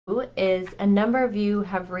is a number of you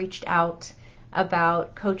have reached out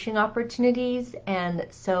about coaching opportunities, and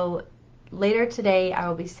so later today I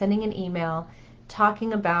will be sending an email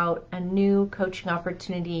talking about a new coaching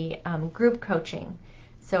opportunity, group coaching.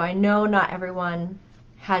 So I know not everyone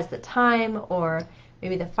has the time or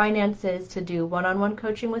maybe the finances to do one-on-one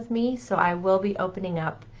coaching with me, so I will be opening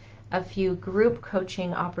up a few group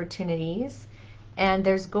coaching opportunities, and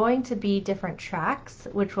there's going to be different tracks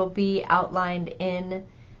which will be outlined in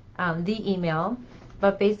the email,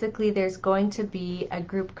 but basically there's going to be a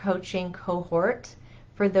group coaching cohort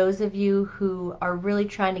for those of you who are really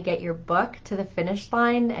trying to get your book to the finish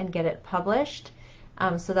line and get it published.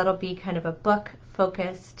 So that'll be kind of a book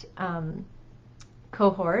focused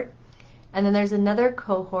cohort. And then there's another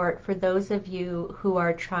cohort for those of you who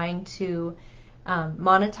are trying to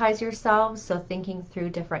monetize yourselves, so thinking through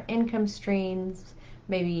different income streams,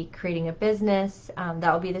 maybe creating a business.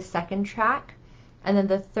 That will be the second track. And then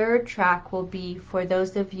the third track will be for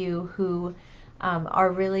those of you who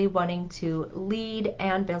are really wanting to lead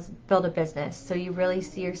and build a business. So you really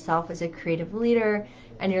see yourself as a creative leader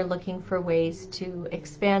and you're looking for ways to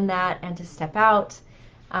expand that and to step out.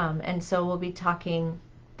 And so we'll be talking,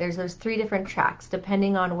 there's those three different tracks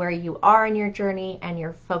depending on where you are in your journey and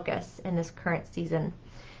your focus in this current season.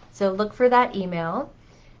 So look for that email.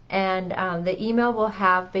 And the email will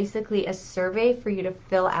have basically a survey for you to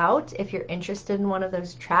fill out if you're interested in one of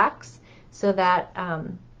those tracks, so that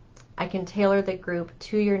I can tailor the group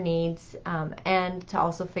to your needs and to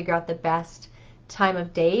also figure out the best time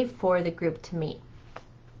of day for the group to meet.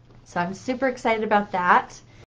 So I'm super excited about that.